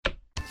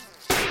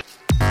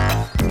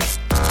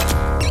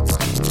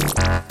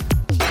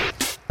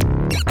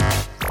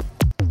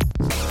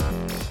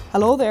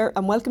Hello there,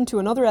 and welcome to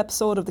another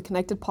episode of the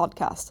Connected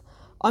Podcast.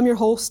 I'm your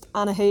host,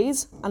 Anna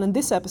Hayes, and in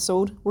this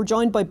episode, we're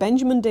joined by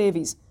Benjamin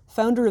Davies,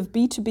 founder of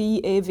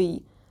B2B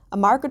AV, a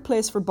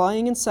marketplace for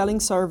buying and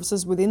selling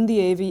services within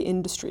the AV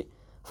industry,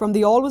 from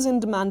the always in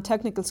demand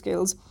technical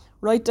skills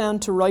right down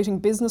to writing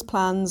business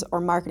plans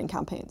or marketing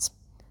campaigns.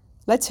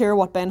 Let's hear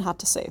what Ben had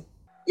to say.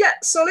 Yeah,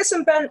 so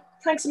listen, Ben,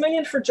 thanks a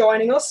million for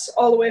joining us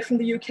all the way from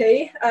the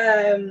UK.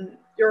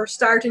 You're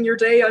starting your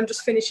day, I'm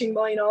just finishing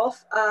mine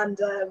off, and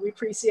we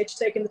appreciate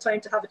you taking the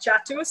time to have a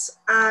chat to us.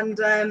 And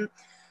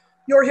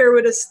you're here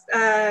with us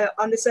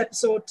on this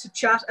episode to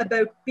chat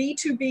about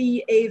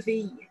B2B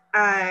AV.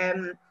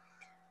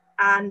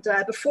 And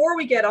before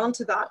we get on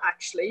to that,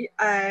 actually,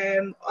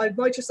 I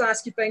might just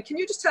ask you, Ben, can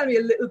you just tell me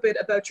a little bit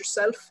about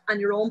yourself and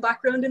your own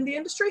background in the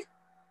industry?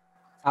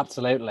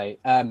 Absolutely.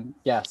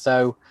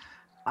 So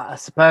I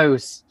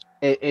suppose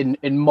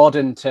in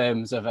modern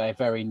terms of a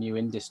very new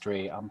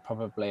industry, I'm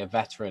probably a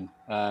veteran.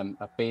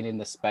 I've been in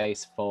the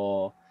space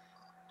for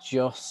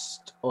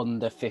just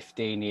under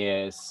 15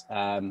 years.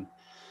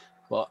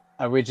 But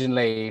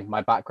originally,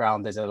 my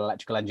background is an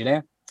electrical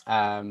engineer.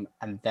 And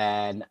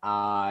then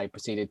I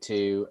proceeded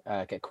to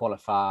get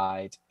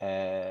qualified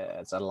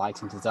as a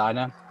lighting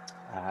designer.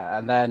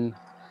 And then,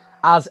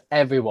 as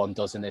everyone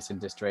does in this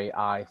industry,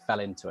 I fell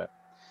into it.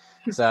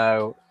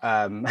 So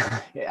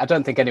I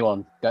don't think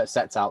anyone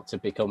sets out to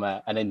become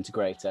an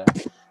integrator.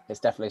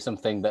 It's definitely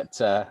something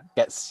that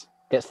gets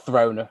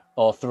thrown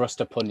or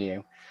thrust upon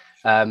you.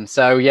 It's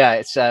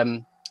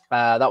that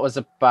was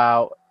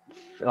about,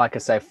 like I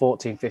say,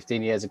 14,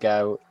 15 years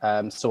ago.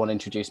 Someone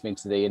introduced me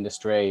into the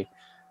industry,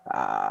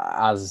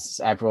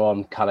 as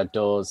everyone kind of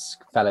does,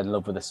 fell in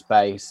love with the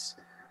space.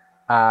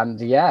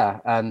 And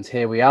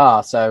here we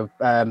are. So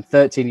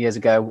 13 years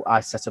ago,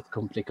 I set up a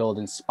company called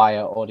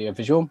Inspire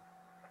Audiovisual.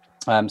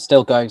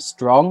 Still going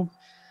strong,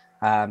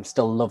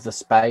 still love the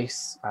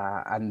space.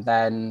 And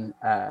then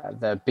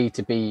the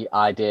B2B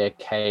idea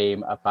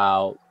came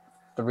about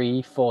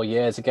 3-4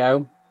 years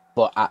ago,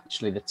 but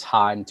actually the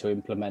time to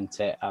implement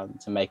it and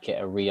to make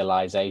it a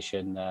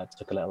realization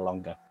took a little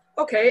longer.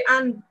 Okay,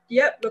 and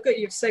yeah, look at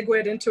you've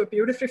segued into it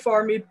beautifully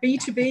for me.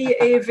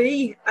 B2B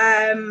AV.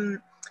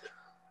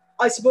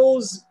 I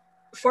suppose,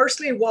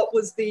 firstly, what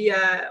was the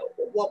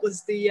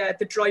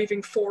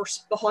driving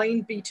force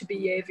behind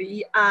B2B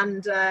AV,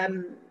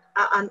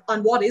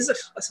 and what is it?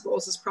 I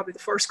suppose is probably the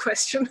first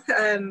question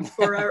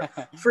for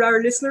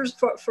our listeners,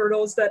 for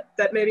those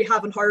that maybe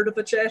haven't heard of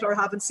it yet or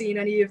haven't seen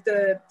any of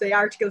the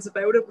articles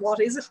about it. What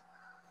is it?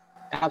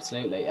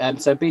 Absolutely.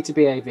 So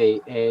B2B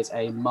AV is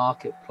a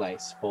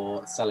marketplace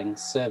for selling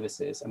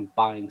services and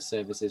buying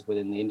services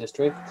within the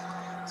industry.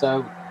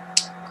 So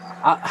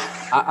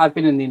I've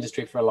been in the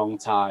industry for a long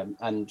time,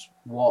 and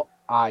what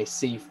I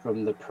see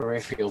from the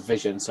peripheral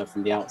vision, so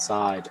from the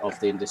outside of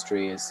the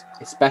industry, is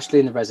especially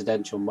in the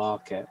residential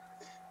market,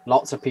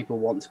 lots of people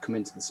want to come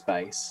into the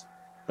space,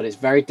 but it's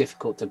very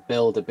difficult to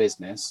build a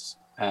business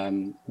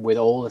with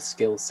all the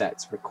skill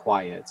sets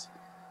required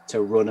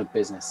to run a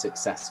business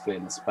successfully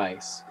in the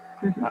space.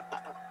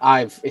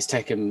 Mm-hmm. It's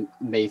taken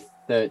me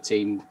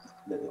 13,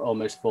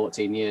 almost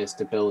 14 years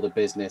to build a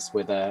business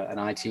with an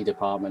IT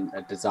department,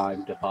 a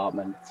design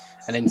department,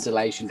 an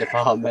installation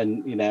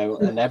department,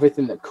 and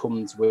everything that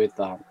comes with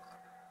that.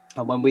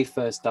 And when we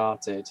first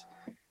started,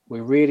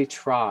 we really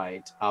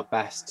tried our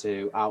best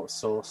to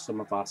outsource some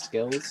of our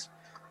skills.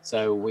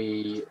 So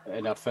we,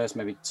 in our first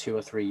maybe 2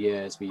 or 3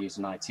 years, we used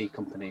an IT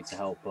company to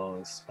help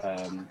us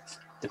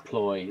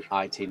deploy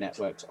IT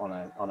networks on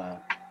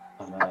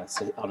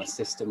a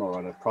system or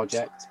on a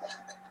project,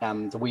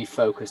 and we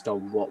focused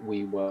on what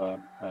we were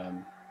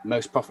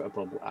most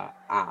profitable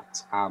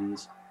at,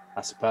 and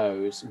I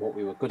suppose what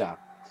we were good at,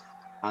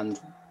 and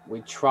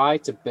we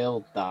tried to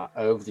build that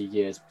over the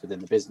years within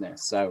the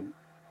business. So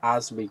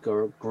as we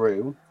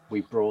grew,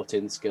 we brought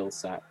in skill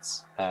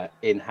sets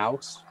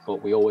in-house,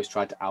 but we always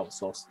tried to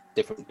outsource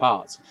different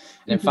parts.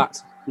 And in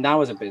fact,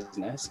 now as a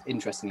business,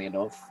 interestingly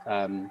enough,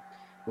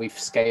 we've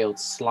scaled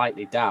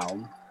slightly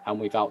down and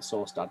we've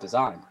outsourced our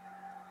design.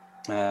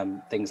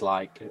 Things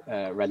like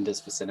renders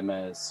for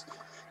cinemas,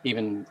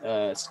 even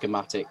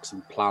schematics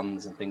and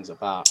plans and things like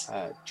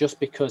that, just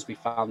because we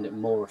found it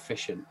more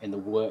efficient in the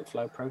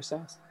workflow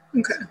process.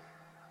 Okay.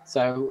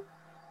 So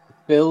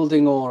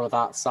building all of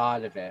that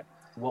side of it,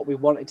 what we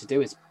wanted to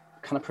do is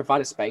kind of provide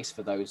a space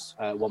for those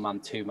one-man,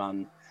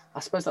 two-man. I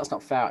suppose that's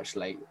not fair,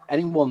 actually.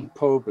 Anyone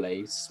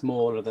probably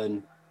smaller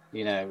than,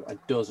 a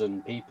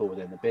dozen people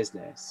within the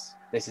business,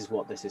 this is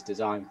what this is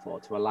designed for,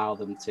 to allow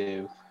them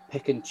to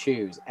pick and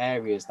choose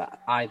areas that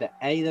either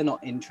A, they're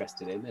not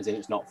interested in, as in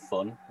it's not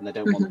fun and they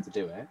don't want to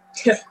do it,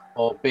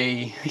 or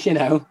B,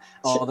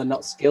 or they're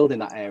not skilled in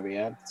that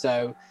area.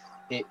 So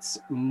it's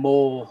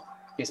more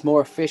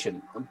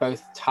efficient,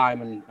 both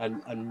time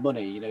and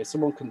money.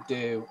 Someone can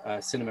do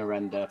a cinema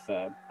render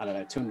for, I don't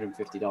know,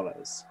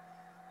 $250,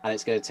 and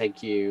it's going to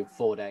take you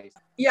 4 days.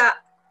 Yeah.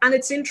 And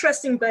it's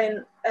interesting,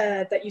 Ben,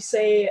 that you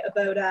say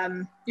about,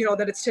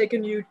 that it's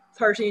taken you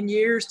 13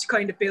 years to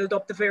kind of build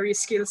up the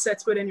various skill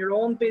sets within your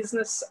own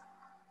business.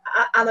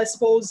 And I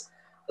suppose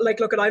like,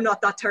 look, I'm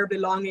not that terribly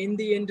long in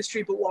the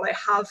industry, but what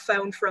I have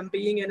found from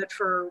being in it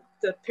for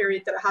the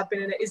period that I have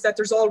been in it is that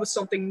there's always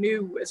something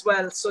new as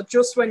well. So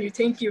just when you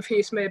think you've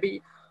hit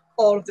maybe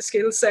all of the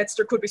skill sets,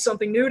 there could be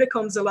something new that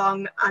comes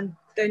along, and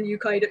then you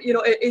kind of, you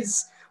know,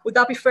 would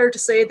that be fair to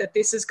say that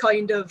this is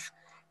kind of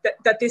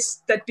that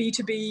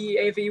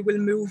B2B AV will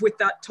move with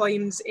that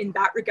times in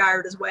that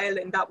regard as well,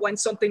 in that when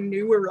something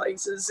new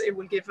arises, it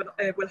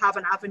will have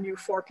an avenue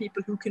for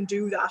people who can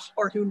do that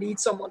or who need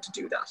someone to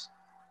do that.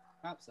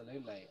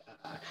 Absolutely.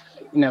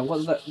 You know,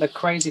 one of the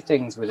crazy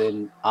things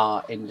within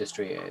our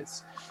industry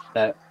is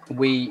that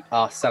we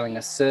are selling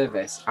a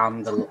service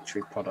and a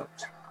luxury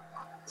product.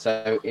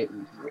 So it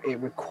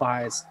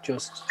requires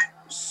just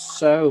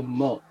so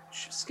much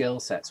skill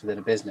sets within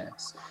a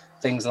business.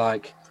 Things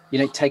like, you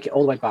know, take it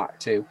all the way back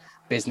to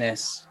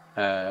business,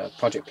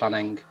 project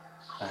planning,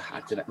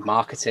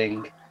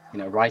 marketing, you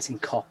know, writing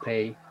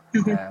copy,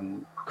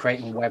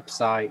 creating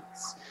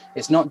websites.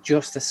 It's not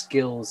just the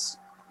skills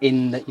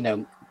in the, you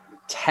know,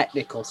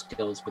 technical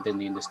skills within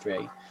the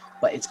industry,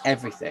 but it's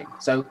everything.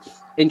 So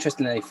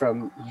interestingly,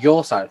 from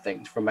your side of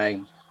things, from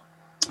a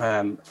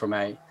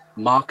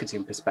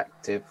marketing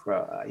perspective,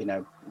 you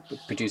know,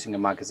 producing a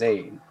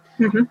magazine,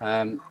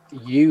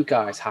 you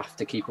guys have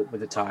to keep up with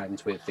the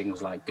times with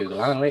things like Google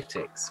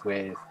Analytics,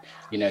 with,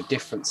 you know,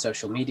 different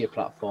social media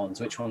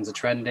platforms, which ones are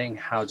trending,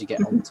 how do you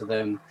get onto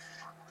them.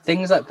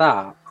 Things like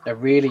that are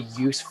really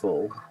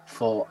useful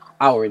for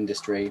our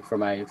industry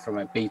from a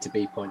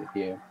B2B point of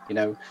view. You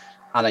know,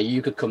 Anna,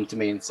 you could come to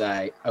me and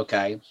say,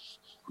 okay,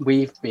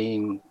 we've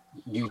been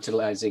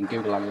utilizing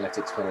Google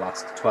Analytics for the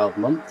last 12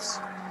 months,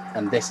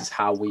 and this is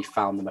how we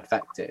found them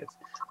effective.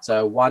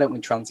 So why don't we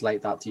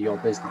translate that to your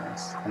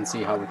business and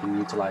see how we can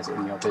utilize it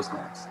in your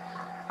business?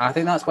 And I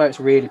think that's where it's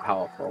really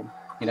powerful.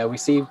 You know, we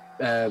see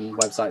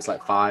websites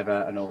like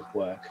Fiverr and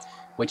Upwork,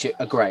 which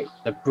are great.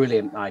 They're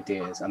brilliant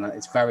ideas, and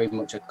it's very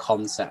much a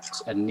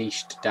concept, a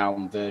niched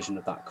down version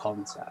of that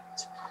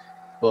concept.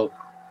 But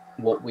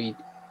what we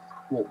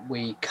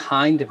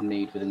kind of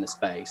need within the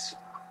space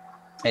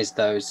is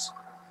those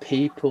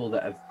people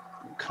that have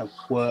kind of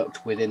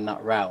worked within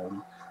that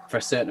realm for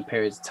a certain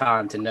period of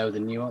time to know the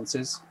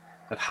nuances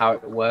of how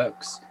it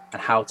works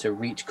and how to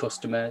reach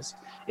customers.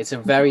 It's a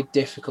very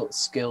difficult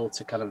skill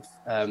to kind of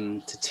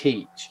to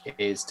teach,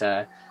 is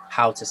to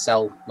how to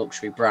sell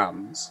luxury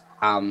brands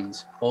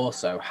and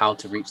also how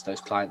to reach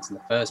those clients in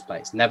the first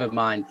place. Never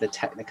mind the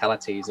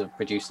technicalities of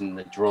producing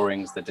the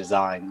drawings, the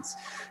designs,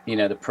 you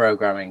know, the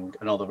programming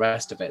and all the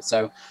rest of it.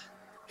 So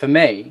for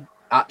me,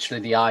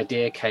 actually, the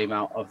idea came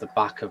out of the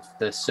back of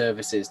the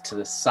services to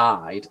the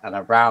side and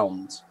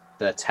around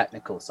the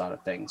technical side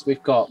of things.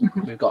 We've got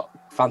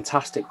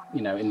fantastic,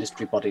 you know,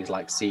 industry bodies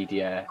like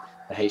CEDIA,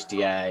 the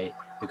HDA,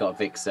 we've got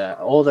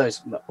VIXA, all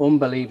those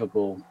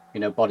unbelievable,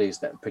 you know, bodies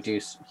that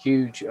produce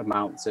huge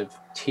amounts of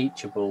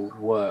teachable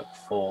work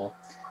for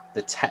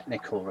the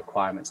technical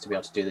requirements to be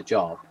able to do the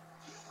job.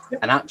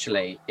 And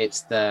actually,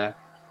 it's the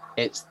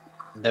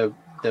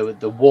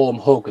warm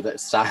hug that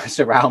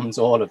surrounds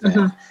all of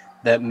it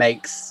that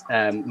makes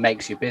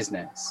your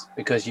business,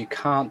 because you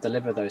can't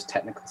deliver those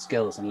technical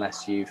skills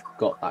unless you've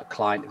got that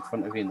client in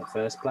front of you in the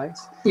first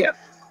place. Yeah.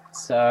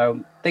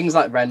 So things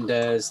like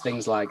renders,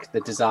 things like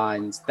the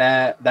designs,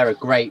 they're a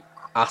great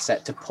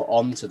asset to put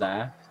onto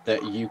there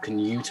that you can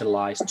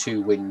utilize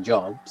to win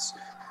jobs.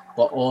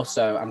 But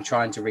also I'm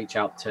trying to reach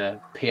out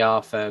to PR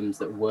firms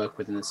that work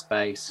within the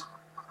space,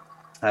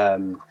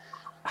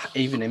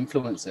 even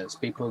influencers,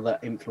 people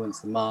that influence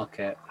the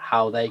market,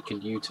 how they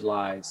can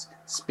utilize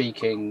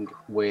speaking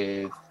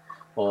with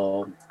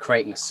or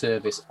creating a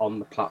service on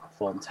the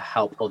platform to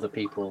help other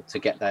people to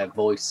get their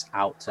voice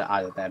out to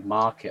either their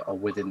market or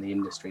within the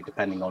industry,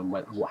 depending on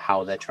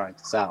how they're trying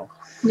to sell.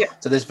 Yeah.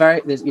 So there's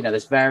very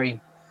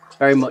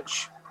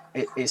much,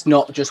 it's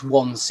not just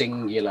one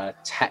singular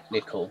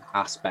technical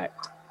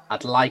aspect.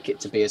 I'd like it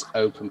to be as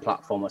open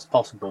platform as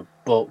possible,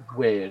 but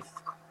with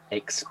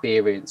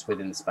experience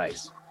within the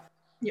space.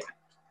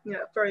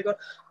 Yeah, very good.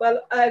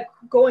 Well,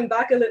 going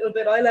back a little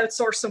bit, I'll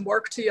outsource some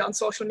work to you on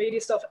social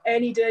media stuff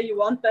any day you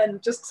want, Ben.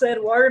 Just say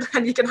the word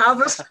and you can have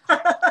it.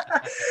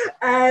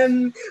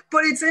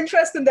 But it's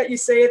interesting that you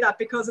say that,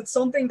 because it's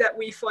something that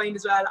we find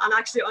as well. And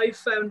actually, I've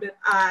found it.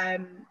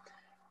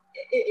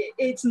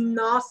 It's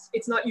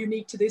not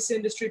unique to this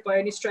industry by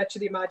any stretch of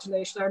the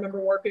imagination. I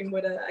remember working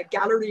with a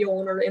gallery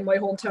owner in my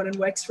hometown in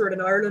Wexford in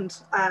Ireland,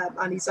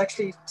 and he's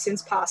actually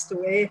since passed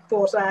away.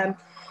 But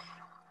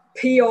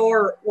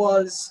PR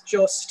was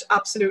just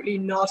absolutely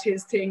not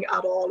his thing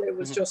at all. It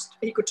was just,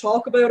 he could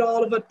talk about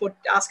all of it, but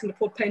ask him to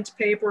put pen to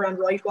paper and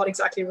write what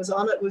exactly was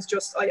on it was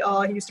just, he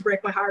used to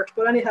break my heart.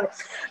 But anyhow,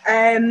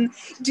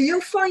 do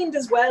you find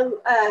as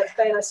well,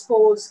 Ben, I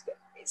suppose,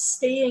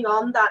 staying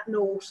on that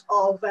note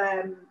of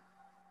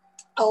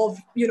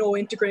you know,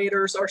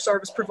 integrators or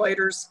service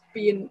providers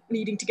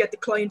needing to get the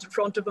client in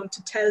front of them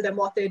to tell them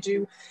what they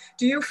do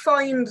you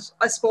find,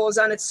 I suppose,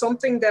 and it's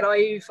something that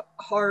I've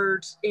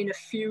heard in a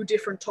few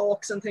different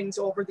talks and things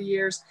over the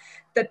years,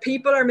 that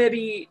people are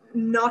maybe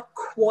not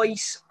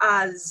quite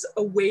as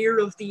aware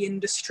of the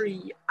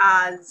industry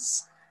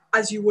as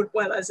as you would,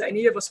 well, as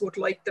any of us would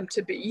like them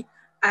to be.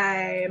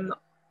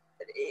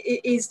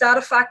 Is that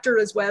a factor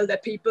as well,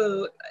 that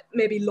people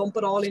maybe lump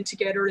it all in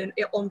together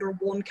under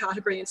one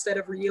category instead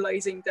of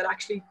realizing that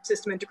actually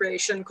system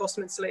integration,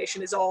 custom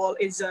installation is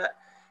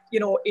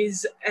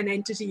an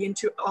entity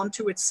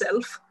onto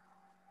itself?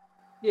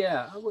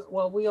 Yeah,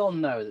 well, we all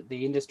know that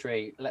the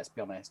industry, let's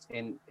be honest,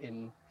 it's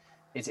in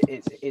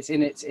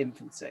its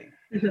infancy.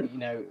 Mm-hmm. You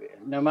know,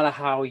 no matter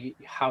how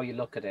you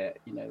look at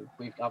it, you know,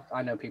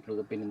 I know people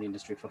that have been in the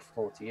industry for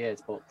 40 years,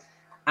 but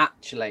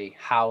actually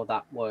how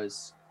that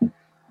was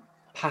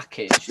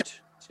packaged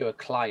to a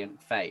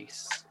client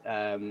face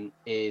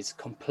is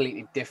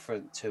completely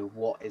different to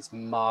what is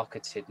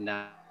marketed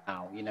now.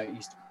 You know, it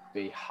used to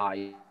be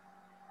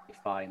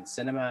hi-fi and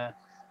cinema,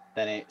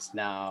 then it's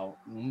now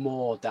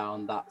more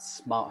down that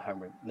smart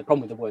home route. And the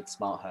problem with the word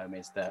smart home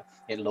is that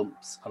it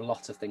lumps a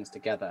lot of things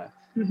together.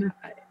 Mm-hmm.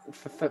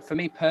 For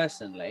me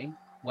personally,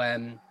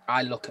 when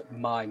I look at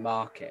my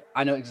market,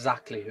 I know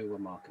exactly who we're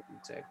marketing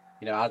to.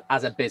 You know,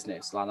 as a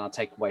business, and I'll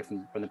take away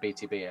from the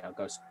B2B, I'll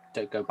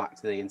go back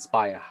to the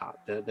Inspire hat,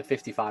 the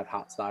 55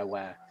 hats that I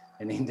wear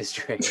in the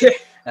industry.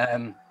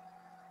 And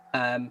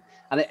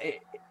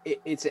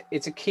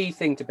it's a key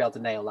thing to be able to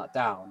nail that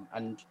down.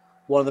 And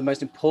one of the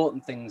most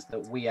important things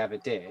that we ever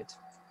did,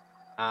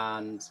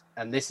 and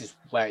this is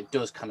where it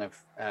does kind of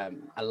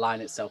align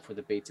itself with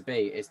the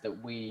B2B, is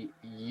that we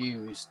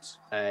used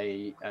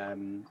like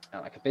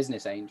a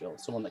business angel,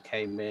 someone that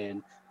came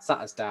in, sat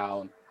us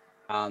down,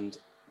 and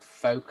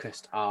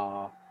focused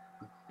our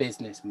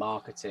business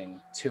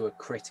marketing to a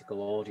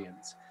critical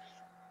audience.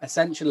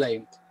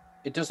 Essentially,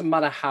 it doesn't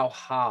matter how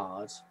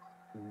hard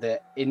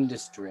the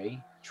industry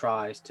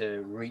tries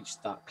to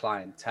reach that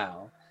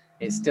clientele,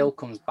 it still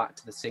comes back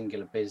to the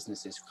singular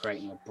businesses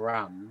creating a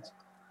brand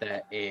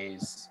that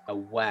is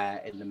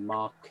aware in the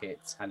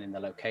markets and in the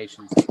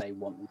locations that they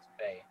want them to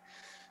be.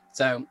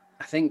 So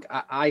I think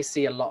I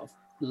see a lot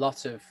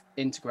of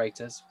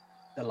integrators,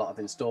 a lot of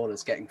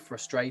installers getting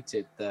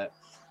frustrated that,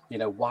 you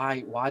know,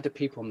 why do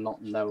people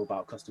not know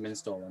about custom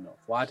install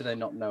enough? Why do they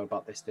not know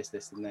about this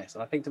and this?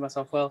 And I think to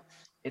myself, well,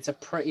 it's a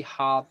pretty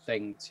hard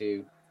thing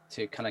to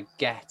kind of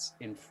get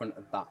in front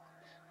of that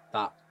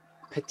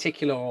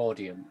particular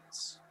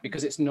audience,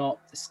 because it's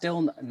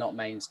still not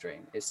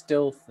mainstream. It's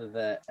still for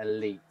the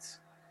elite,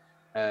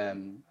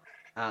 and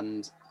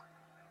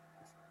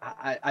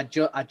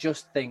I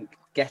just think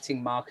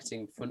getting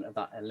marketing in front of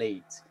that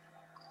elite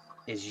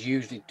is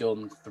usually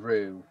done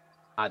through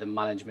either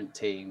management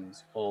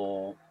teams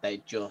or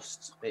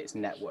it's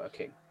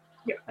networking.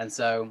 Yeah. And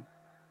so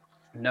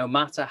no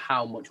matter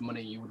how much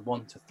money you would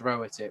want to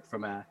throw at it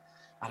from an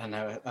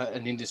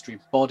industry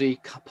body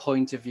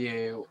point of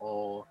view,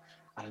 or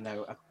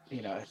a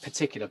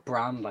particular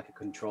brand like a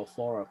Control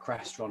 4 or a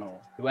Crestron or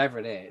whoever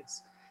it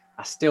is,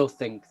 I still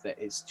think that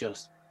it's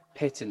just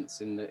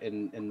pittance in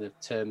the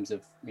terms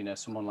of, you know,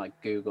 someone like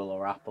Google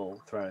or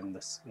Apple throwing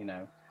this, you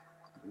know,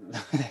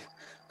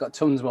 got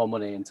tons more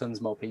money and tons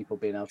more people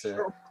being able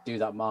to do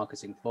that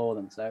marketing for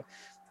them. So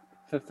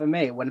for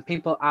me, when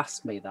people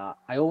ask me that,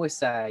 I always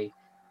say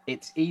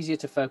it's easier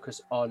to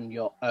focus on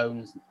your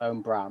own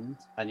brand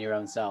and your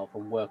own self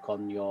and work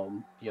on your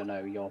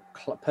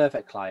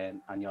perfect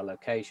client and your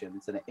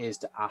locations than it is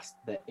to ask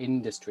the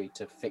industry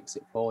to fix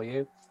it for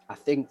you. I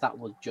think that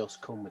will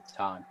just come with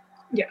time.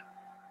 Yeah,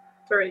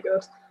 very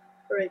good.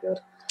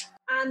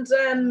 And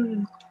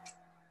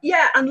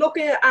and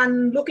looking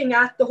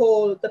at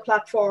the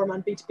platform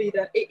and B2B,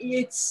 that it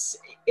is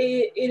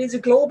a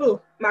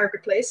global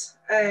marketplace,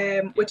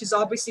 which is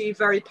obviously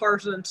very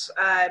pertinent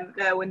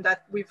now, in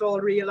that we've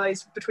all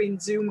realized between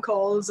Zoom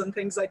calls and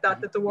things like that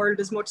that the world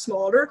is much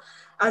smaller,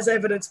 as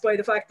evidenced by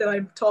the fact that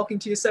I'm talking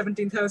to you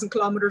 17,000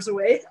 kilometers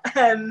away.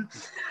 And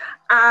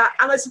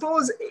I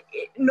suppose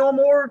no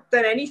more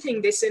than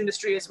anything, this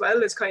industry as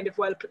well is kind of,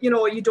 well, you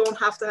know, you don't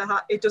have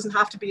to it doesn't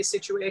have to be a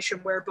situation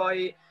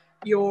whereby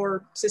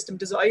your system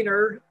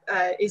designer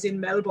is in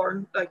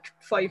Melbourne, like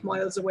 5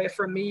 miles away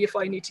from me. If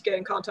I need to get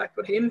in contact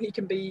with him, he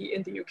can be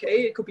in the UK.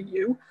 It could be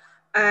you.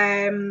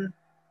 I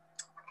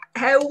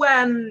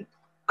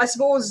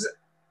suppose,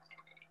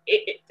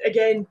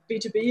 again,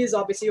 B2B is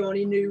obviously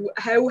only new.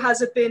 How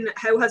has it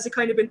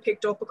kind of been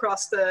picked up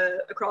across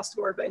the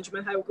world,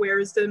 Benjamin? Where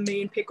is the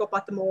main pickup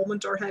at the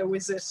moment, or how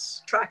is it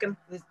tracking?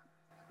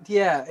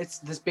 Yeah,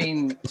 there's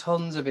been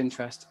tons of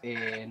interest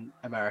in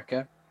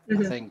America.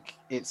 I think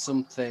it's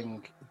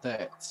something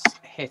that's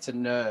hit a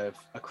nerve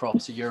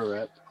across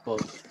Europe,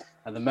 but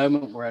at the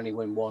moment we're only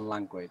in one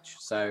language,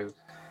 so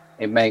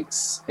it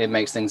makes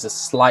things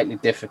slightly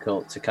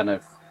difficult to kind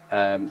of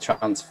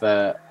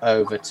transfer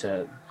over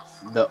to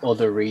the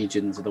other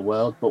regions of the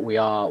world. But we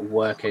are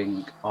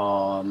working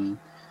on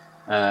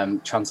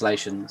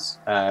translations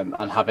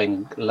and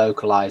having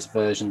localized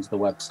versions of the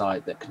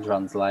website that can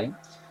translate.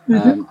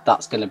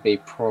 That's going to be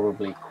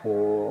probably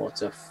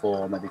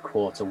Q4, maybe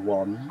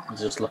Q1.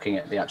 Just looking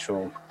at the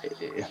actual,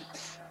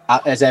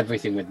 as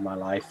everything with my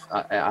life,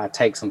 I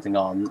take something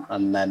on,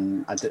 and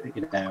then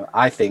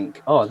I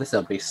think, oh, this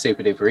will be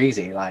super duper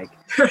easy. Like,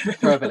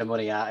 throw a bit of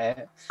money at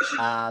it,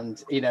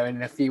 and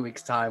in a few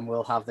weeks' time,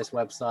 we'll have this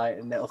website,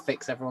 and it'll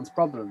fix everyone's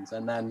problems.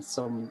 And then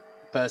some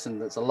person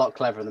that's a lot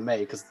cleverer than me,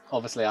 because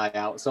obviously I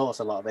outsource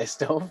a lot of this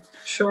stuff,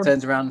 Sure.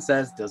 turns around and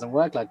says, "Doesn't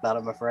work like that,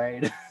 I'm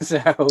afraid." So,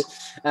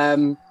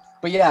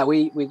 but yeah,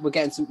 we're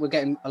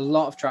getting a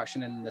lot of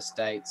traction in the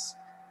States.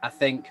 I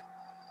think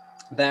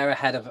they're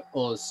ahead of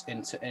us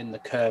in the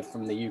curve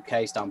from the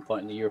UK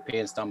standpoint and the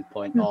European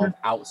standpoint of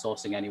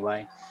outsourcing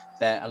anyway.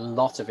 There are a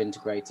lot of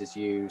integrators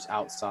use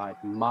outside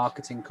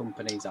marketing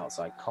companies,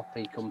 outside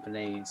copy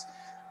companies.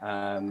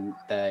 A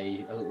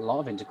lot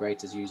of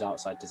integrators use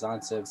outside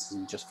design services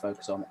and just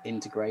focus on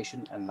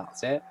integration, and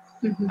that's it.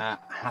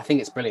 I think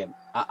it's brilliant.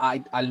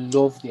 I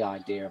love the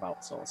idea of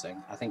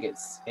outsourcing. I think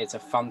it's a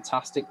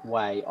fantastic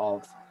way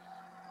of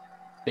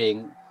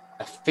being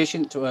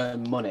efficient to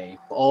earn money,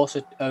 but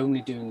also only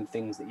doing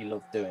things that you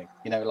love doing.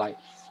 Like,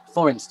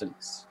 for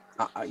instance,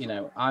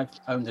 I've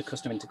owned a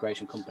custom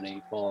integration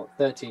company for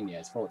 13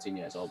 years, 14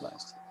 years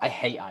almost. I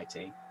hate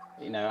IT.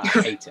 I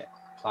hate it.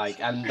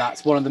 And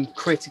that's one of the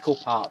critical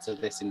parts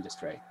of this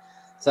industry.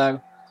 So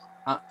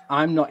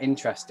I'm not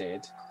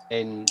interested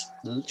in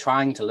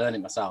trying to learn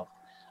it myself.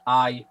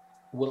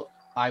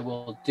 I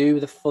will do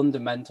the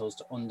fundamentals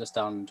to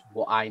understand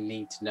what I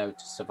need to know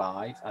to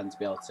survive and to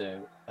be able to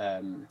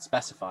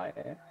specify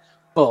it.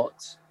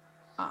 But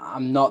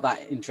I'm not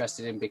that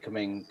interested in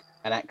becoming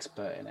an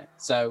expert in it.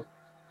 So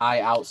I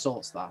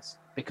outsource that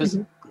because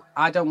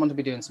I don't want to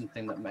be doing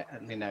something that,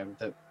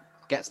 that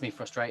gets me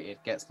frustrated,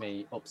 gets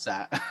me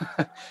upset,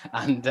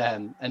 and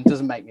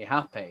doesn't make me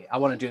happy. I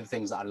want to do the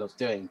things that I love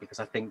doing because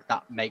I think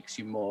that makes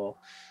your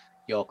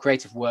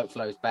creative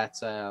workflows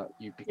better,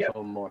 you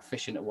become more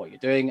efficient at what you're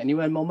doing, and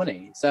you earn more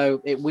money.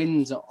 So it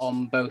wins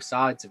on both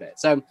sides of it.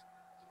 So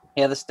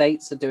yeah, the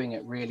States are doing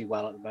it really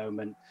well at the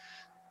moment.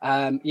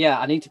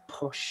 I need to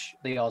push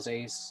the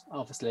Aussies,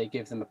 obviously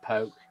give them a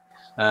poke,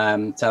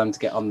 tell them to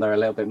get on there a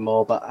little bit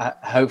more, but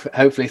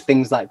hopefully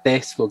things like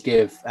this will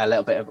give a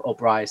little bit of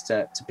uprise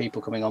to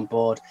people coming on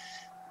board.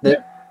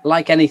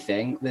 Like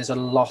anything,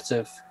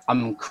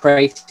 I'm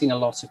creating a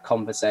lot of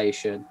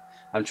conversation.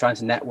 I'm trying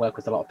to network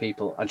with a lot of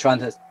people. I'm trying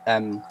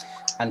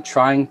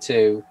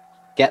to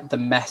get the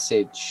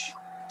message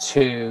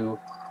to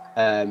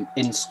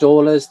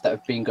installers that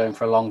have been going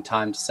for a long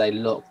time to say,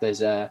 look,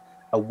 there's a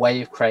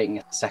way of creating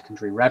a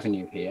secondary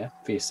revenue here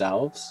for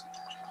yourselves.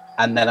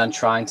 And then I'm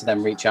trying to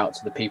then reach out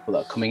to the people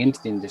that are coming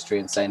into the industry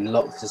and saying,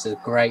 look, this is a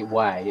great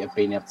way of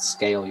being able to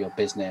scale your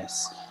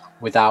business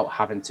without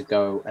having to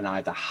go and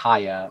either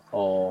hire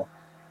or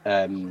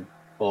I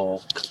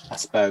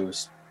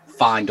suppose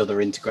find other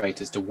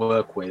integrators to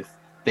work with.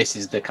 This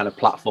is the kind of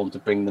platform to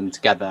bring them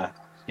together,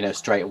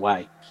 straight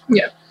away.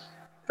 Yeah,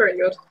 very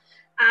good.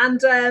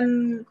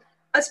 And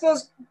I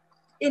suppose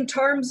in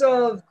terms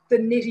of the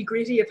nitty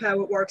gritty of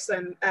how it works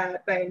then,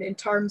 Ben, in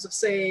terms of,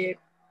 say,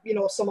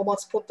 someone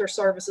wants to put their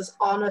services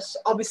on it,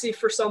 obviously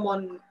for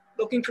someone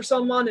looking for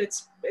someone,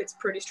 it's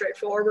pretty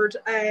straightforward.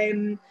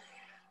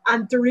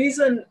 And the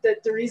reason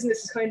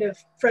this is kind of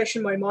fresh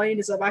in my mind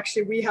is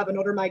we have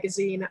another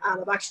magazine,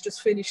 and I've actually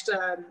just finished,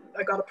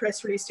 I got a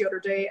press release the other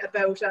day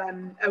about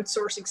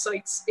outsourcing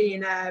sites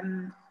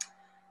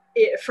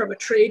from a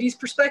tradies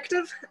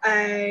perspective.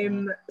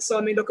 So,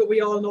 I mean, look,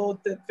 we all know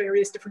the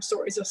various different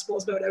stories, I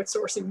suppose, about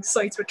outsourcing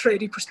sites with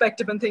tradie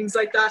perspective and things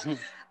like that.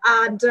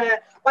 And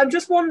I'm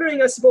just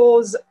wondering, I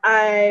suppose,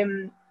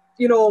 a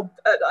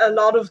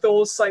lot of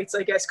those sites,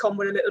 I guess, come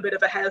with a little bit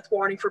of a health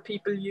warning for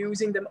people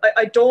using them.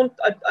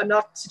 I'm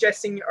not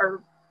suggesting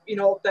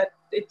that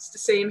it's the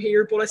same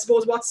here, but I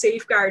suppose what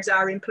safeguards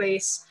are in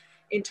place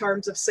in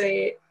terms of,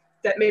 say,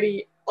 that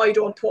maybe I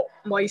don't put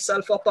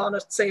myself up on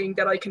it saying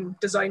that I can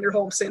design your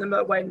home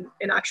cinema when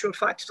in actual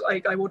fact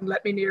I wouldn't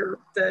let me near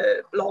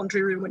the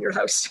laundry room in your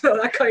house,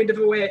 that kind of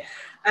a way.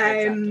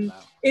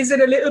 Is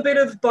it a little bit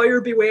of buyer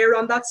beware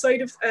on that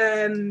side of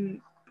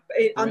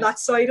that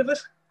side of it?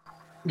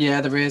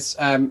 Yeah, there is.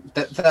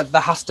 There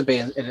has to be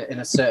in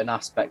a certain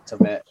aspect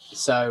of it.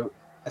 So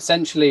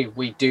essentially,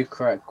 we do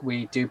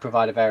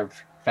provide a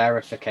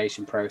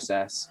verification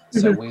process.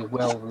 So we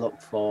will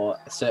look for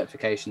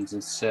certifications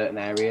in certain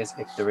areas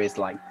if there is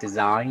like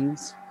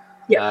designs.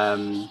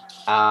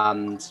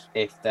 And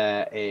if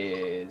there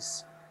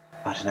is,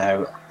 I don't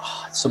know,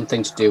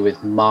 something to do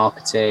with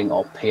marketing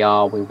or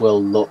PR, we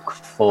will look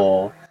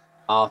for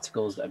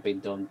articles that have been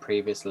done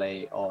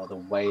previously, or the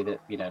way that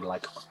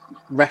like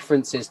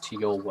references to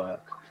your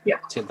work.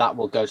 That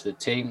will go to the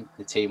team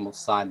will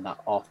sign that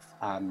off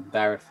and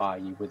verify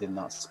you within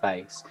that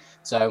space.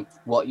 So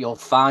what you'll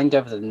find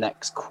over the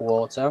next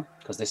quarter,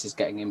 because this is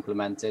getting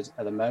implemented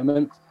at the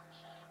moment,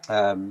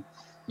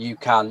 you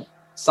can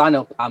sign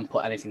up and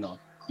put anything on.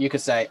 You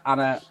could say,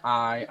 Anna,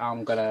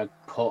 I'm going to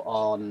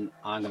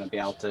be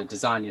able to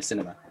design your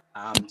cinema,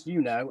 and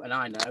and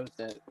I know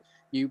that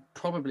you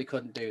probably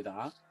couldn't do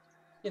that.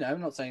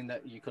 I'm not saying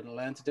that you couldn't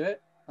learn to do it.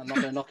 I'm not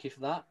going to knock you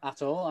for that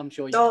at all. I'm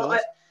sure you No, could.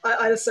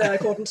 I'd say I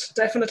couldn't,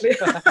 definitely.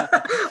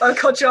 I'll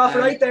cut you off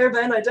right there,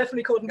 Ben. I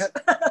definitely couldn't.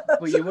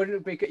 But you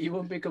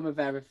wouldn't become a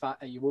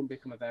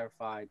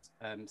verified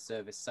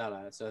service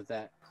seller. So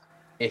that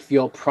if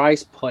your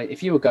price point,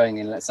 if you were going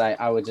in, let's say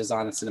I would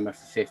design a cinema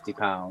for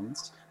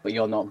 £50, but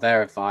you're not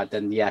verified,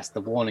 then yes,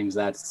 the warning's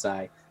there to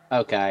say,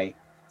 okay,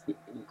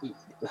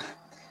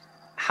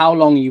 how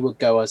long you would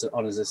go as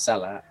a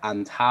seller,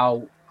 and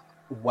how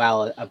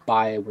well a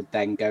buyer would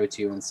then go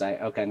to you and say,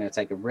 okay, I'm going to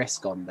take a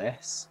risk on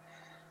this.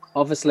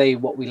 Obviously,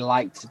 what we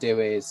like to do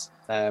is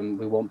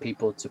we want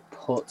people to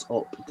put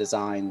up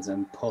designs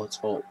and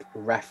put up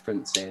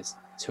references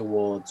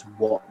towards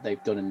what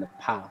they've done in the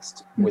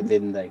past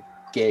within the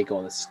gig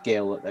or the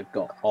skill that they've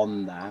got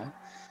on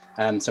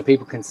there. So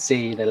people can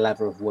see the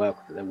level of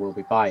work that they will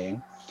be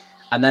buying.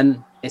 And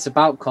then it's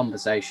about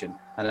conversation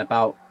and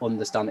about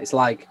understanding. It's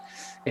like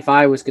if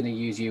I was going to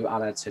use you,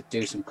 Anna, to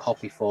do some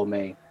copy for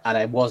me and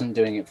I wasn't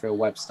doing it through a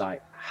website,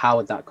 how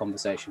would that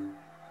conversation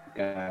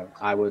go?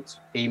 I would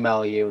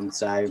email you and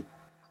say,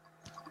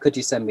 could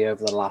you send me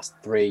over the last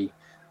 3,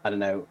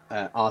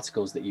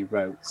 articles that you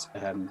wrote,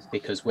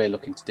 because we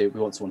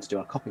want someone to do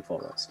our copy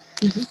for us.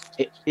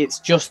 It's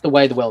just the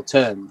way the world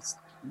turns.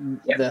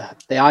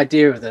 The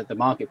idea of the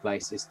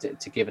marketplace is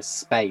to give a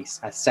space,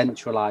 a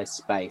centralized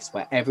space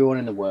where everyone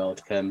in the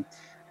world can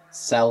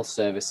sell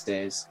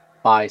services,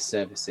 buy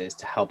services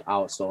to help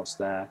outsource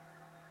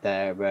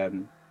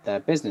their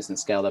business and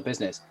scale their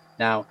business.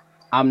 Now,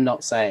 I'm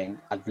not saying,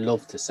 I'd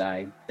love to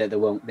say that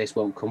this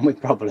won't come with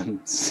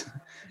problems,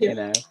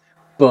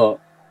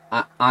 but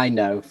I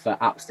know for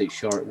absolute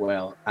sure it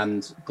will.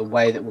 And the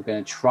way that we're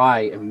going to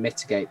try and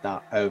mitigate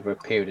that over a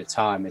period of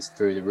time is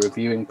through the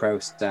reviewing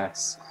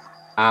process,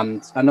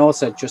 and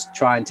also just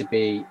trying to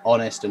be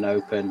honest and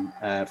open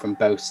from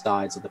both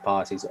sides of the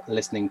parties,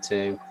 listening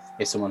to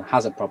if someone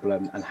has a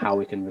problem and how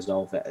we can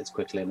resolve it as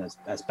quickly and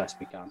as best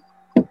we can.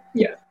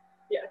 Yeah.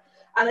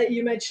 And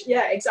you mentioned,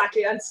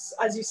 exactly. And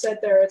as you said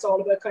there, it's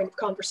all about kind of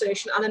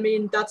conversation. And I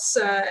mean, that's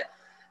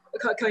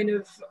kind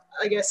of,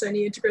 I guess,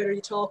 any integrator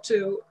you talk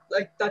to,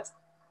 like that's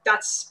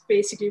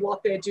basically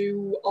what they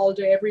do all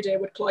day, every day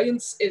with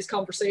clients, is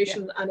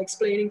conversation and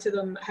explaining to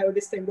them how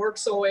this thing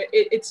works. So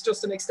it's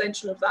just an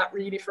extension of that,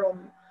 really,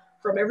 from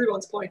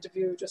everyone's point of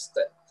view, just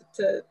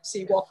to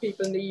see what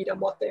people need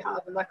and what they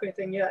have and that kind of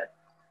thing. Yeah.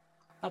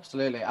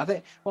 Absolutely. I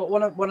think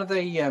one of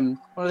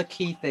the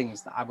key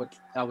things that I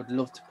would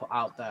love to put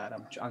out there,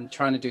 and I'm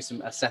trying to do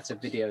a set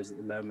of videos at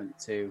the moment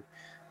to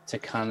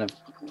kind of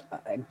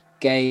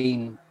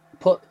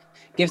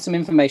give some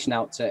information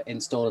out to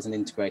installers and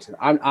integrators.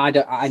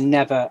 I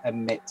never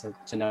admit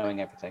to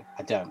knowing everything.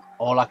 I don't.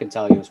 All I can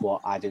tell you is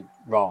what I did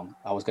wrong.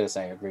 I was going to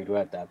say a rude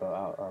word there, but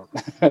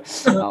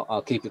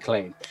I'll keep it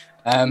clean.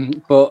 I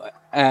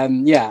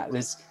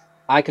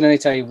can only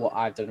tell you what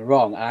I've done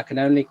wrong, and I can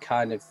only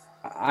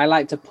I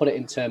like to put it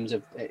in terms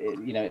of,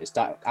 it's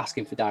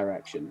asking for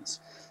directions.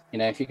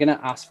 If you're going to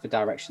ask for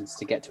directions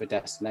to get to a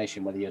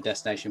destination, whether your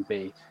destination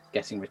be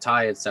getting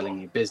retired, selling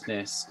your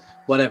business,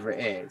 whatever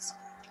it is,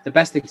 the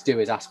best thing to do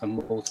is ask for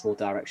multiple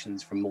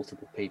directions from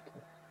multiple people,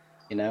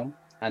 and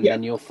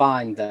then you'll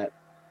find that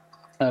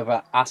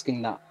over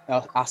asking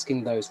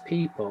those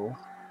people,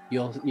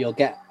 you'll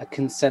get a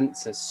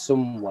consensus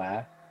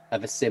somewhere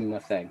of a similar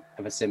thing,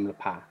 of a similar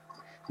path.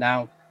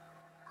 Now,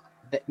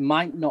 that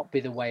might not be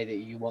the way that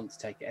you want to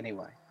take it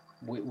anyway.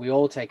 We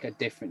all take a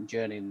different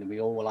journey, and we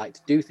all like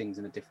to do things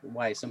in a different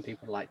way. Some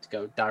people like to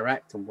go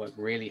direct and work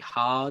really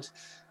hard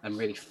and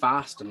really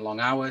fast and long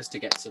hours to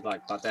get to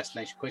like that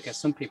destination quicker.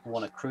 Some people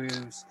want to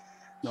cruise,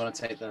 they want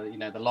to take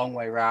the long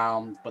way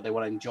around, but they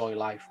want to enjoy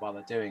life while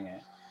they're doing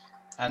it.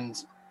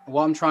 And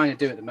what I'm trying to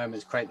do at the moment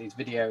is create these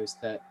videos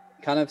that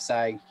kind of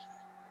say,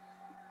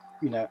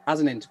 as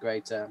an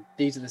integrator,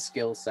 these are the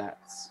skill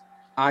sets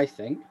I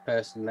think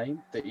personally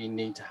that you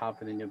need to have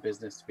within your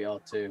business to be able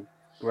to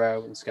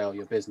grow and scale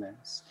your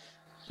business.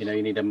 You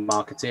need a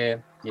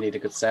marketeer, you need a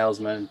good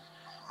salesman,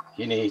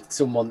 you need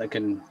someone that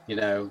can,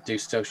 do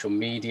social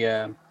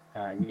media,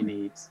 you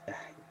need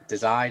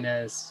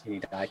designers, you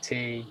need IT,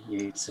 you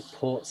need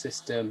support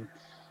system.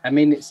 I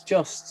mean,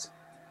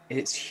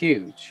 it's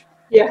huge.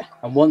 Yeah.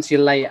 And once you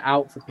lay it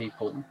out for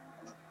people,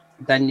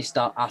 then you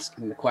start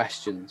asking the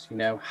questions,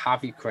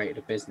 have you created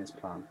a business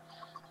plan?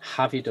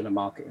 Have you done a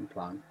marketing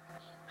plan?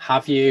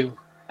 Have you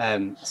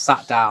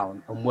sat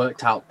down and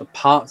worked out the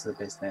parts of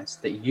the business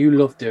that you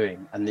love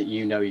doing and that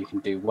you can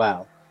do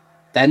well?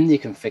 Then you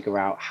can figure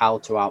out how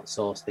to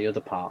outsource the other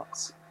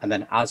parts. And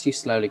then as you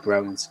slowly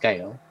grow and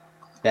scale,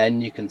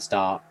 then you can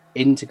start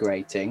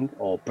integrating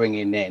or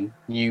bringing in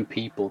new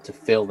people to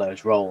fill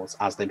those roles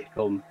as they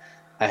become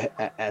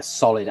a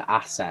solid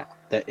asset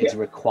that is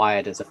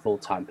required as a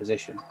full-time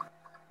position.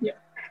 Yeah,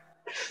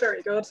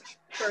 very good.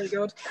 Very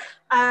good.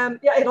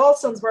 It all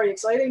sounds very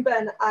exciting,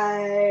 Ben.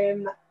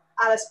 And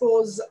I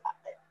suppose,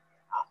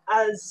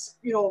 as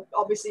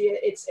obviously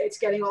it's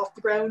getting off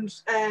the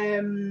ground.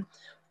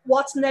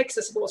 what's next,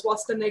 I suppose?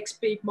 What's the next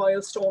big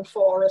milestone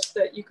for us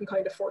that you can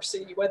kind of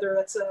foresee, whether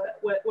that's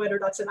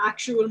an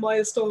actual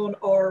milestone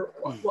or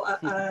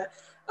a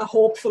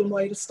hopeful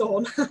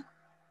milestone?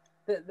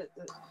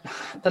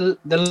 The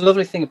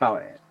lovely thing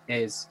about it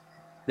is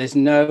there's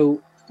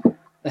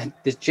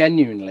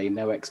genuinely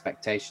no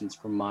expectations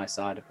from my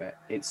side of it.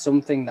 It's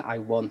something that I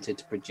wanted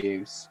to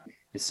produce.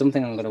 It's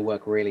something I'm going to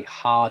work really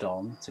hard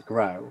on to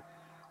grow,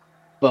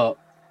 but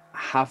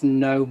have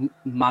no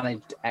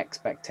managed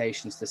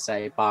expectations to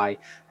say by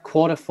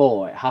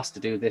Q4 it has to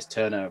do this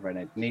turnover and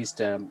it needs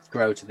to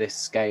grow to this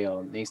scale,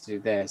 it needs to do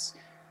this.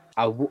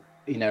 A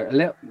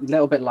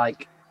little bit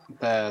like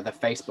the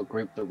Facebook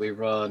group that we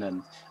run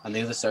and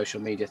the other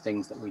social media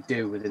things that we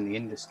do within the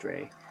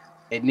industry.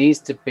 It needs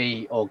to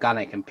be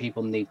organic, and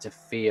people need to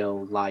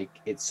feel like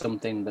it's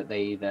something that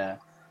they either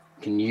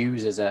can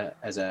use as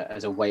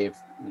a way of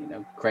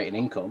creating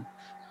income,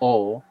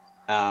 or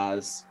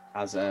as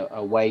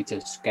a way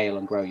to scale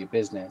and grow your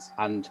business.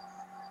 And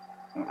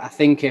I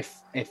think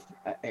if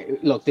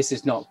look, this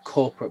is not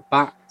corporate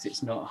backed,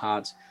 it's not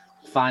had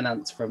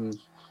finance from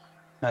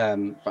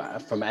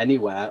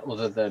anywhere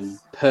other than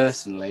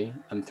personally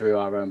and through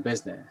our own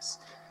business,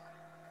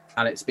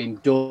 and it's been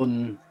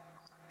done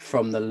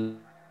from the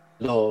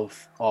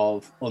love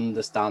of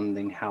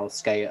understanding how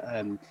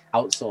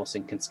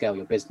outsourcing can scale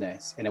your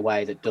business in a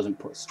way that doesn't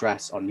put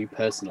stress on you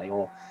personally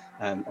or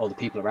the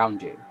people around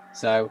you.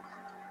 So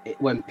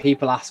when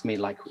people ask me,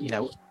 like,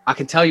 I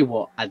can tell you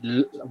where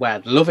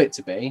I'd love it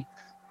to be.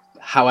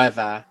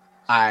 However,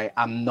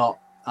 I'm not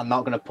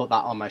going to put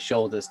that on my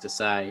shoulders to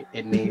say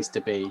it needs to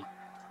be,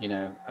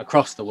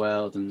 across the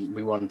world, and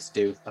we want to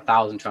do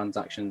 1,000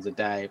 transactions a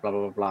day, blah,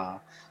 blah, blah, blah.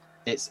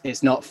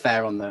 It's not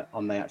fair on the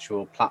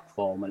actual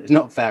platform, and it's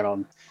not fair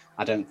on,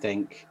 I don't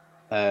think,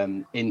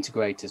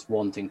 integrators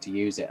wanting to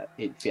use it.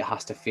 It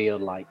has to feel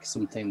like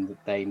something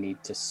that they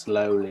need to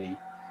slowly,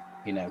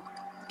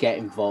 get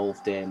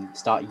involved in,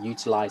 start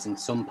utilizing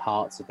some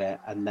parts of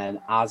it, and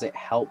then as it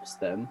helps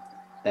them,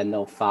 then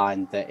they'll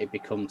find that it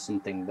becomes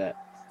something that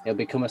it'll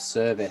become a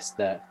service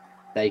that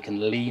they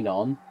can lean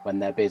on when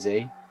they're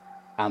busy,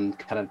 and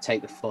kind of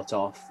take the foot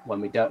off when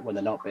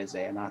they're not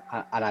busy. And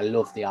I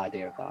love the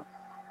idea of that.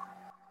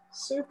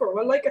 Super.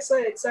 Well, like I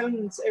say, it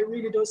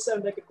really does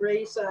sound like a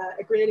great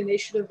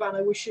initiative, and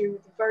I wish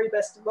you the very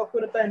best of luck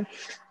with it, Ben.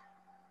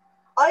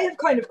 I have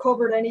kind of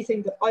covered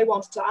anything that I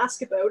wanted to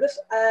ask about it.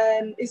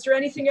 Is there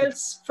anything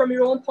else from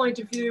your own point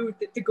of view,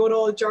 the good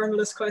old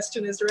journalist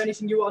question, is there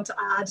anything you want to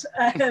add?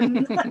 I'm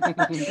going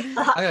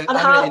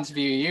to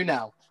interview you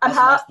now.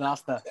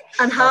 That's the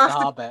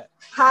hard bit.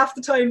 Half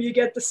the time you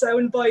get the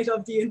soundbite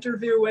of the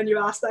interview when you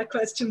ask that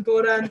question.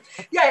 But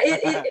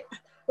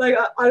like,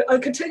 I'll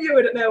continue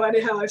with it now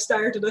anyhow. I've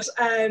started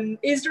it.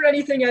 Is there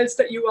anything else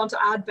that you want to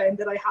add, Ben,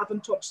 that I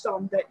haven't touched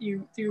on that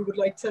you would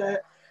like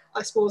to,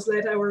 I suppose,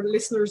 let our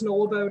listeners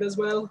know about as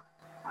well?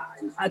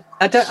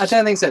 I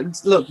don't think so.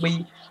 Look,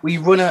 we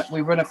run a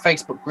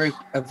Facebook group,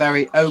 a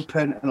very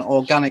open and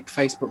organic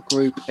Facebook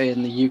group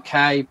in the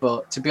UK.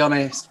 But to be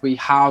honest, we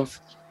have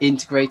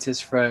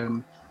integrators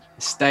from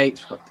the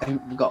States.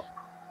 We've got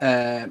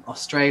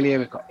Australia,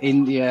 we've got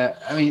India.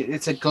 I mean,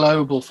 it's a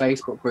global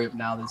Facebook group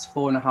now. There's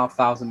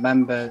 4,500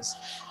 members.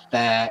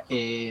 There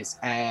is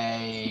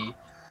a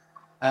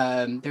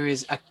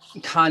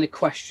kind of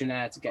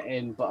questionnaire to get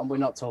in, but we're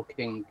not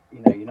talking,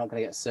 you're not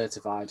going to get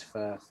certified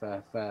for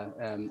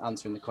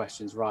answering the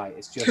questions right.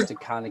 It's just to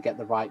kind of get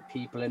the right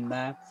people in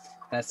there.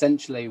 And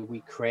essentially,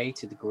 we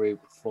created the group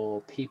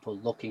for people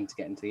looking to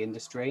get into the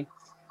industry,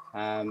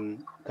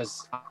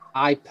 because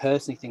I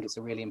personally think it's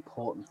a really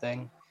important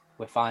thing.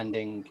 We're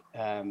finding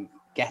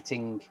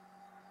getting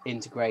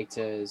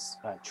integrators,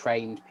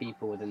 trained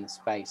people within the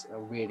space, a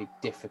really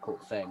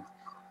difficult thing.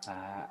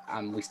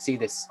 And I see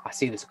this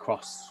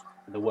across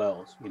the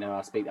world.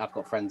 I've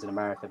got friends in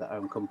America that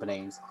own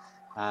companies,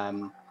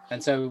 and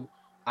so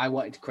I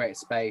wanted to create a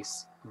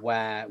space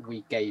where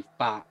we gave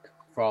back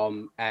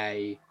from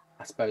a,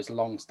 I suppose,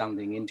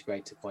 long-standing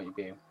integrator point of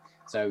view.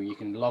 So you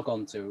can log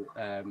on to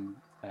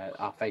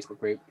our Facebook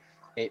group.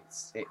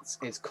 It's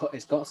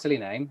got a silly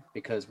name,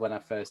 because when I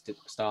first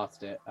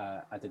started it,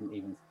 I didn't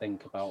even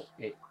think about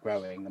it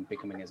growing and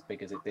becoming as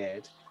big as it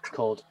did. It's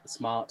called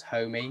Smart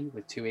Homey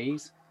with 2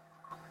 E's.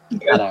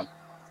 I don't.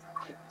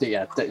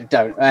 Yeah,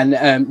 don't.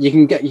 And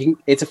you can.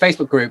 It's a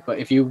Facebook group, but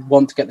if you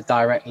want to get the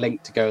direct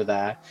link to go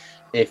there,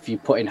 if you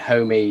put in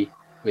Homey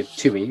with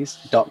 2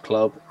 E's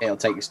 .club, it'll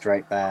take you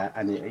straight there,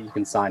 and you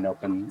can sign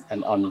up and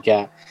on you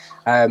get.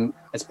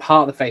 As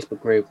part of the Facebook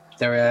group,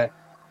 there are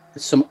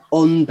some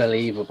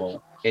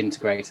unbelievable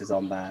integrators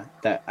on there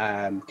that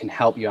can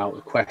help you out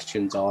with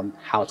questions on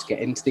how to get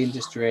into the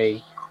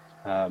industry.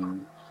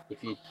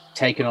 If you're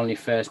taking on your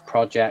first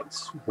project,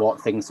 what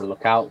things to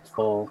look out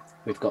for.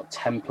 We've got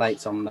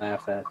templates on there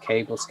for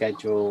cable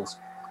schedules,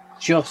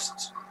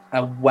 just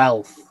a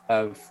wealth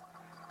of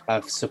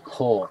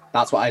support.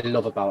 That's what I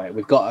love about it.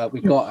 We've got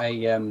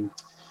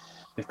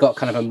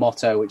kind of a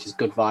motto, which is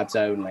good vibes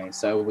only.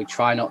 So we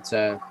try not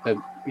to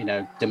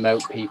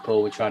demote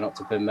people. We try not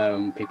to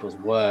bemoan people's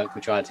work.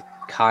 We try to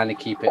kind of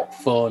keep it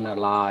fun,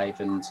 alive,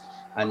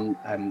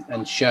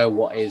 and show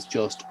what is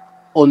just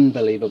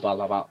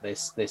unbelievable about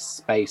this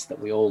space that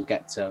we all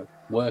get to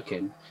work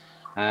in.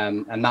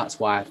 And that's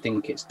why I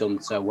think it's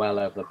done so well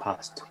over the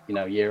past,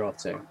 year or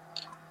two.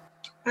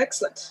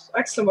 Excellent.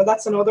 Well,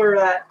 that's another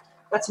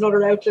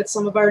outlet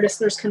some of our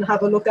listeners can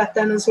have a look at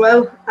then as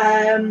well.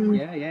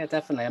 Yeah,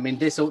 definitely. I mean,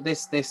 this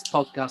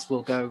podcast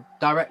will go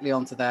directly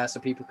onto there, so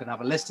people can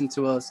have a listen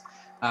to us,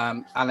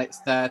 and it's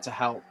there to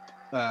help.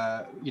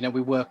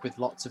 We work with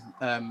lots of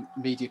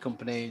media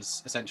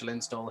companies, Essential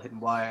Install,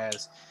 Hidden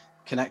Wires,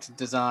 Connected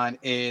Design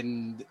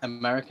in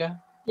America.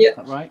 Yeah. Is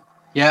that right?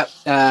 Yeah.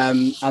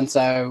 And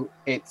so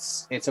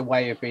it's a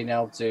way of being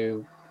able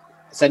to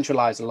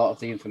centralize a lot of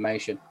the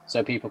information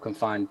so people can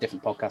find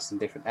different podcasts in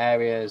different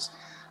areas.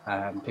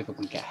 People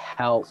can get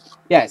help.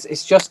 Yeah,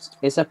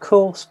 it's a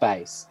cool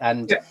space.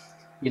 And,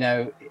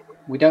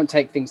 we don't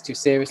take things too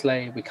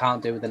seriously. We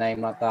can't do with a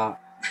name like that.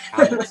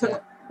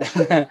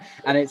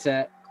 And it's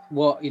a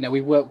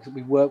we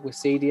work with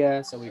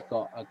Cedia, so we've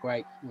got a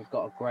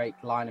great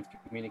line of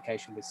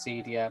communication with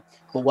Cedia.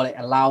 But what it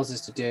allows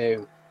us to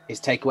do is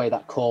take away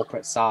that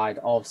corporate side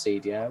of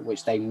Cedia,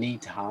 which they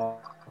need to have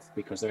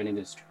because they're an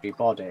industry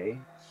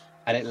body,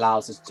 and it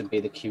allows us to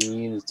be the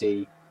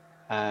community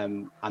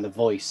and the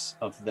voice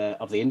of the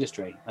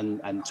industry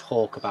and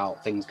talk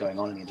about things going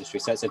on in the industry.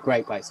 So it's a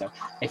great place. So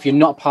if you're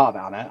not part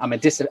of it, Anna,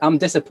 I'm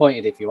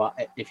disappointed if you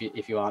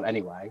aren't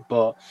anyway.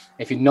 But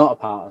if you're not a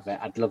part of it,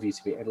 I'd love you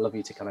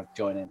to kind of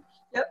join in.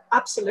 Yep,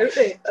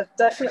 absolutely. I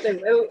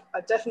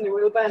definitely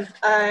will, Ben.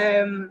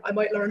 I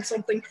might learn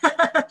something.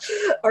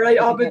 All right,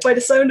 by the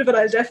sound of it,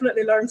 I'll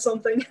definitely learn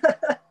something.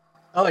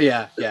 Oh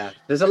yeah.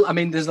 There's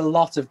a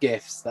lot of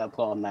gifts that are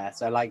put on there.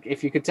 So like,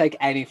 if you could take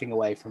anything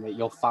away from it,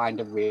 you'll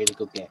find a really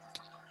good gift.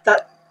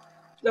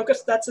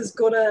 That's as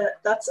good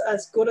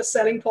a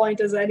selling point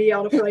as any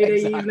on a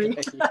Friday evening.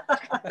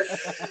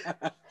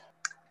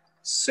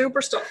 Super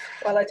stuff.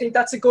 Well, I think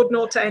that's a good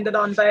note to end it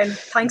on, Ben.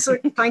 Thanks a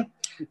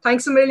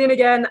million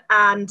again,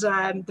 and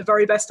the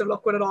very best of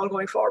luck with it all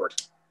going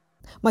forward.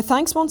 My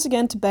thanks once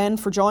again to Ben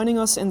for joining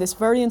us in this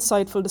very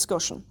insightful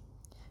discussion.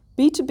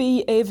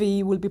 B2B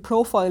AV will be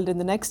profiled in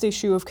the next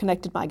issue of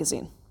Connected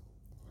magazine.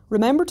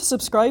 Remember to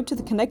subscribe to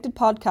the Connected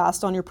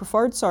podcast on your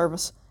preferred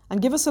service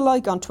and give us a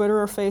like on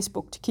Twitter or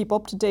Facebook to keep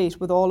up to date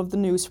with all of the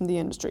news from the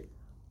industry.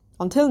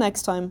 Until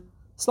next time,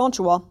 Slán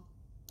Siúil,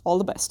 all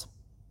the best.